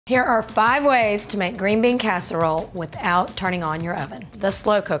Here are 5 ways to make green bean casserole without turning on your oven. The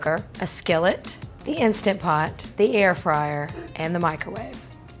slow cooker, a skillet, the Instant Pot, the air fryer, and the microwave.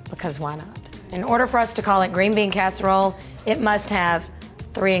 Because why not? In order for us to call it green bean casserole, it must have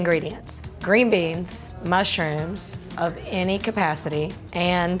 3 ingredients. Green beans, mushrooms of any capacity,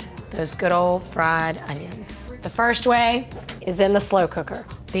 and those good old fried onions. The first way is in the slow cooker.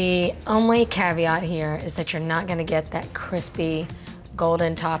 The only caveat here is that you're not gonna get that crispy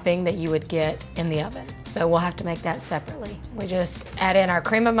golden topping that you would get in the oven. So we'll have to make that separately. We just add in our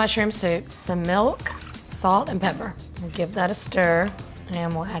cream of mushroom soup, some milk, salt, and pepper. We'll give that a stir,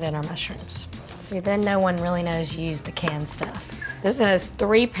 and we'll add in our mushrooms. See, then no one really knows you use the canned stuff. This has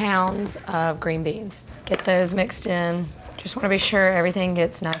 3 pounds of green beans. Get those mixed in. Just wanna be sure everything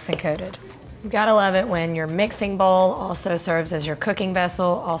gets nice and coated. You gotta love it when your mixing bowl also serves as your cooking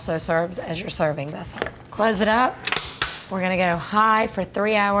vessel, also serves as your serving vessel. Close it up. We're gonna go high for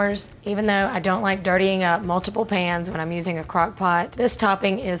 3 hours. Even though I don't like dirtying up multiple pans when I'm using a crock pot, this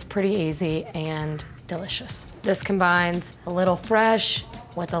topping is pretty easy and delicious. This combines a little fresh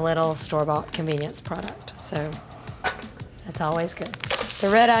with a little store-bought convenience product, so that's always good. The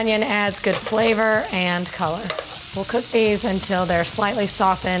red onion adds good flavor and color. We'll cook these until they're slightly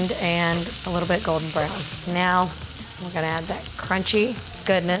softened and a little bit golden brown. Now, we're gonna add that crunchy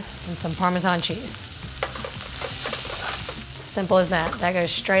goodness and some Parmesan cheese. Simple as that. That goes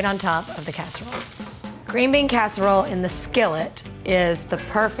straight on top of the casserole. Green bean casserole in the skillet is the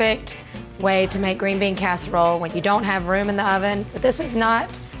perfect way to make green bean casserole when you don't have room in the oven. But this is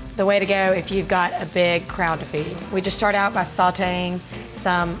not the way to go if you've got a big crowd to feed. We just start out by sauteing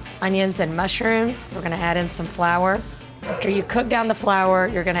some onions and mushrooms. We're gonna add in some flour. After you cook down the flour,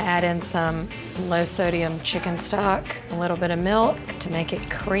 you're gonna add in some low sodium chicken stock, a little bit of milk to make it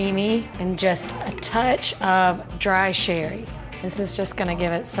creamy, and just a touch of dry sherry. This is just gonna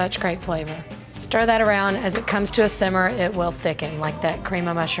give it such great flavor. Stir that around. As it comes to a simmer, it will thicken like that cream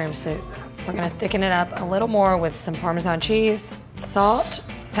of mushroom soup. We're gonna thicken it up a little more with some Parmesan cheese, salt,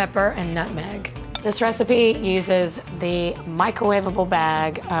 pepper, and nutmeg. This recipe uses the microwavable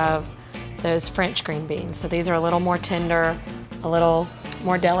bag of those French green beans. So these are a little more tender, a little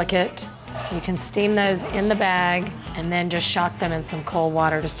more delicate. You can steam those in the bag and then just shock them in some cold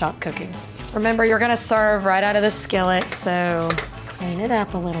water to stop cooking. Remember, you're gonna serve right out of the skillet, so clean it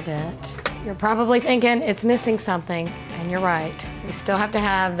up a little bit. You're probably thinking it's missing something, and you're right. We still have to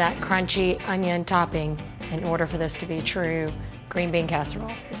have that crunchy onion topping in order for this to be true green bean casserole.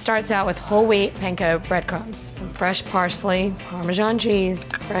 It starts out with whole wheat panko breadcrumbs, some fresh parsley, Parmesan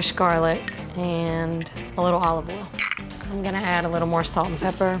cheese, fresh garlic, and a little olive oil. I'm gonna add a little more salt and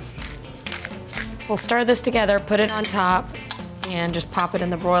pepper. We'll stir this together, put it on top, and just pop it in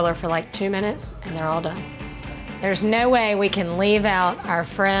the broiler for like 2 minutes, and they're all done. There's no way we can leave out our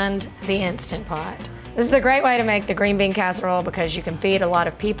friend, the Instant Pot. This is a great way to make the green bean casserole because you can feed a lot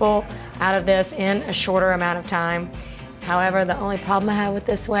of people out of this in a shorter amount of time. However, the only problem I have with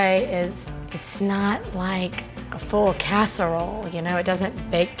this way is it's not like a full casserole. You know, it doesn't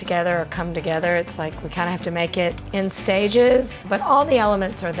bake together or come together. It's like we kind of have to make it in stages, but all the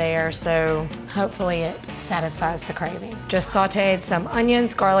elements are there, so hopefully it satisfies the craving. Just sauteed some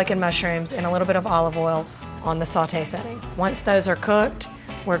onions, garlic, and mushrooms in a little bit of olive oil on the saute setting. Once those are cooked,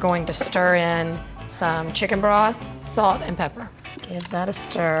 we're going to stir in some chicken broth, salt, and pepper. Give that a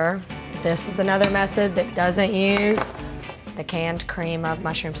stir. This is another method that doesn't use the canned cream of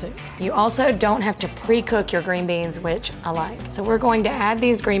mushroom soup. You also don't have to pre-cook your green beans, which I like. So we're going to add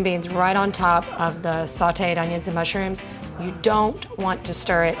these green beans right on top of the sauteed onions and mushrooms. You don't want to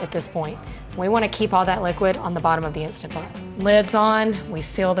stir it at this point. We want to keep all that liquid on the bottom of the Instant Pot. Lid's on, we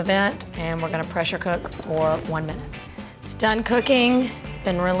seal the vent, and we're gonna pressure cook for 1 minute. It's done cooking. It's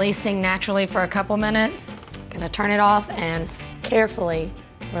been releasing naturally for a couple minutes. Gonna turn it off and carefully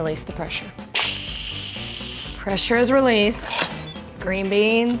release the pressure. Pressure is released. Green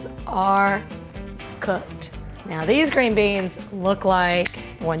beans are cooked. Now these green beans look like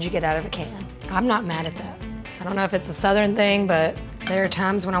the ones you get out of a can. I'm not mad at that. I don't know if it's a Southern thing, but there are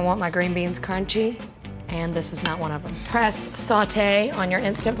times when I want my green beans crunchy, and this is not one of them. Press saute on your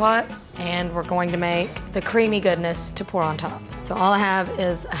Instant Pot, and we're going to make the creamy goodness to pour on top. So all I have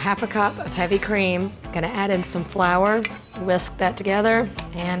is a ½ cup of heavy cream. I'm gonna add in some flour, whisk that together,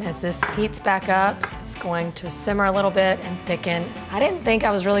 and as this heats back up, it's going to simmer a little bit and thicken. I didn't think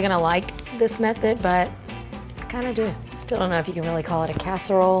I was really gonna like this method, but I kinda do. Still don't know if you can really call it a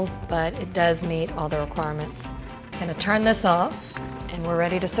casserole, but it does meet all the requirements. I'm gonna turn this off, and we're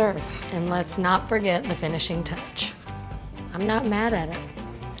ready to serve. And let's not forget the finishing touch. I'm not mad at it.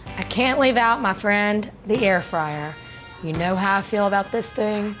 I can't leave out my friend, the air fryer. You know how I feel about this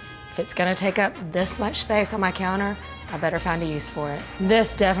thing. If it's gonna take up this much space on my counter, I better find a use for it.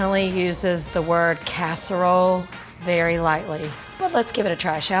 This definitely uses the word casserole very lightly, but let's give it a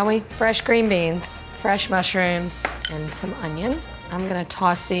try, shall we? Fresh green beans, fresh mushrooms, and some onion. I'm gonna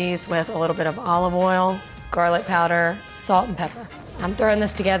toss these with a little bit of olive oil, garlic powder, salt and pepper. I'm throwing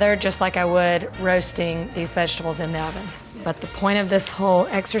this together just like I would roasting these vegetables in the oven. But the point of this whole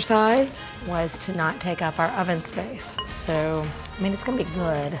exercise was to not take up our oven space. So, I mean, it's gonna be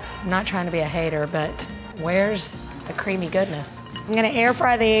good. I'm not trying to be a hater, but where's the creamy goodness? I'm gonna air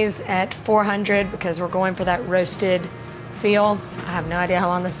fry these at 400 because we're going for that roasted feel. I have no idea how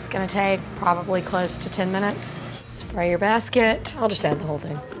long this is gonna take, probably close to 10 minutes. Spray your basket. I'll just add the whole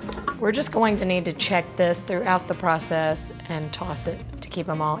thing. We're just going to need to check this throughout the process and toss it to keep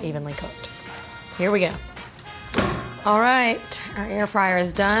them all evenly cooked. Here we go. All right, our air fryer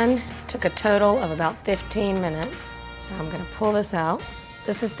is done. Took a total of about 15 minutes. So I'm gonna pull this out.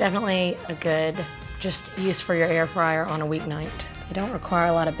 This is definitely a good just use for your air fryer on a weeknight. They don't require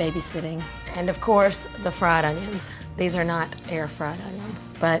a lot of babysitting. And of course, the fried onions. These are not air fried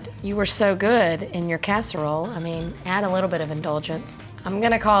onions, but you were so good in your casserole. I mean, add a little bit of indulgence. I'm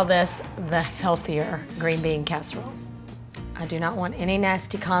gonna call this the healthier green bean casserole. I do not want any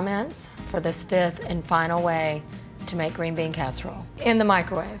nasty comments for this fifth and final way to make green bean casserole. In the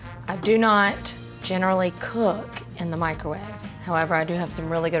microwave. I do not generally cook in the microwave. However, I do have some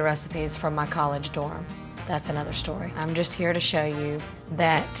really good recipes from my college dorm. That's another story. I'm just here to show you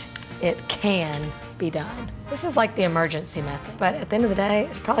that it can be done. This is like the emergency method, but at the end of the day,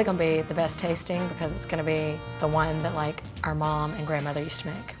 it's probably gonna be the best tasting because it's gonna be the one that like our mom and grandmother used to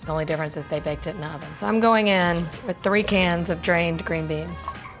make. The only difference is they baked it in the oven. So I'm going in with 3 cans of drained green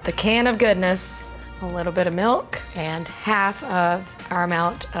beans. The can of goodness, a little bit of milk, and half of our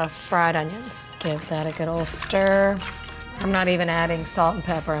amount of fried onions. Give that a good old stir. I'm not even adding salt and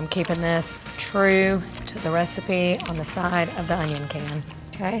pepper. I'm keeping this true to the recipe on the side of the onion can.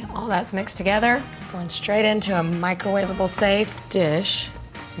 Okay, all that's mixed together. Going straight into a microwavable safe dish,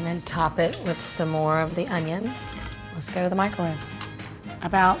 and then top it with some more of the onions. Let's go to the microwave.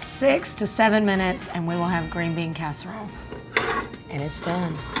 About 6 to 7 minutes, and we will have green bean casserole. And it's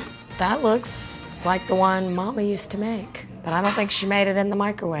done. That looks like the one Mama used to make, but I don't think she made it in the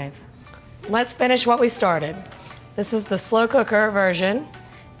microwave. Let's finish what we started. This is the slow cooker version.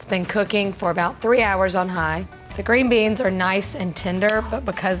 It's been cooking for about 3 hours on high. The green beans are nice and tender, but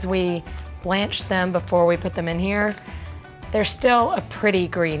because we blanched them before we put them in here, they're still a pretty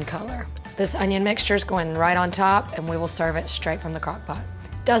green color. This onion mixture is going right on top, and we will serve it straight from the crock pot.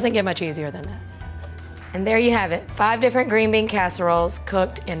 Doesn't get much easier than that. And there you have it, 5 different green bean casseroles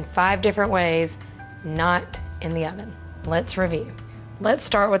cooked in 5 different ways, not in the oven. Let's review. Let's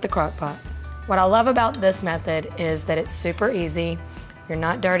start with the crock pot. What I love about this method is that it's super easy. You're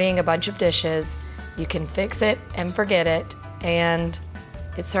not dirtying a bunch of dishes. You can fix it and forget it, and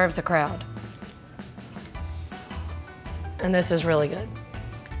it serves a crowd. And this is really good.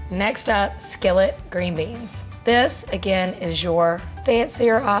 Next up, skillet green beans. This, again, is your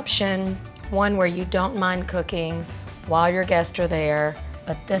fancier option, one where you don't mind cooking while your guests are there,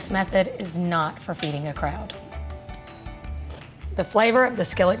 but this method is not for feeding a crowd. The flavor of the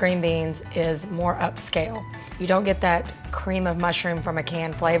skillet green beans is more upscale. You don't get that cream of mushroom from a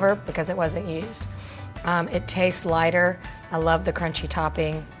can flavor because it wasn't used. It tastes lighter. I love the crunchy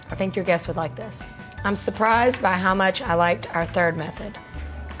topping. I think your guests would like this. I'm surprised by how much I liked our third method,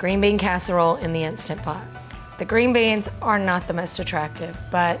 green bean casserole in the Instant Pot. The green beans are not the most attractive,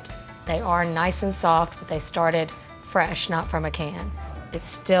 but they are nice and soft, but they started fresh, not from a can. It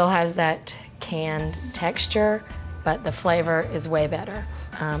still has that canned texture, but the flavor is way better.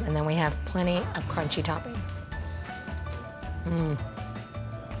 And then we have plenty of crunchy topping.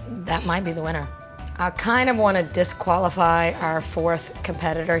 That might be the winner. I kind of want to disqualify our fourth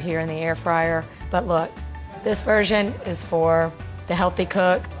competitor here in the air fryer, but look, this version is for the healthy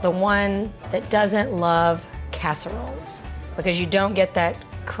cook, the one that doesn't love casseroles, because you don't get that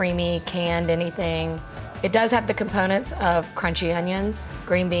creamy canned anything. It does have the components of crunchy onions,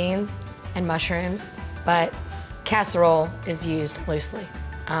 green beans, and mushrooms, but casserole is used loosely.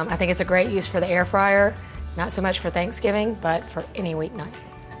 I think it's a great use for the air fryer, not so much for Thanksgiving, but for any weeknight.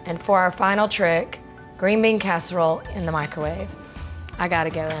 And for our final trick, green bean casserole in the microwave. I gotta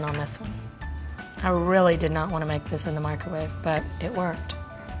go in on this one. I really did not want to make this in the microwave, but it worked.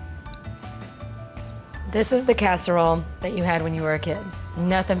 This is the casserole that you had when you were a kid.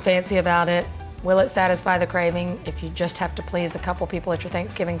 Nothing fancy about it. Will it satisfy the craving if you just have to please a couple people at your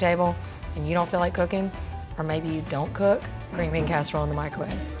Thanksgiving table and you don't feel like cooking? Or maybe you don't cook? Green bean casserole in the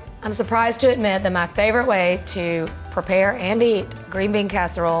microwave. I'm surprised to admit that my favorite way to prepare and eat green bean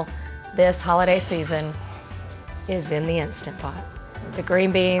casserole this holiday season is in the Instant Pot. The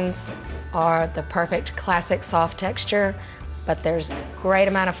green beans are the perfect classic soft texture, but there's great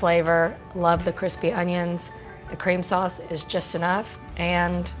amount of flavor. Love the crispy onions. The cream sauce is just enough,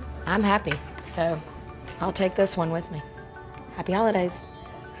 and I'm happy. So I'll take this one with me. Happy holidays.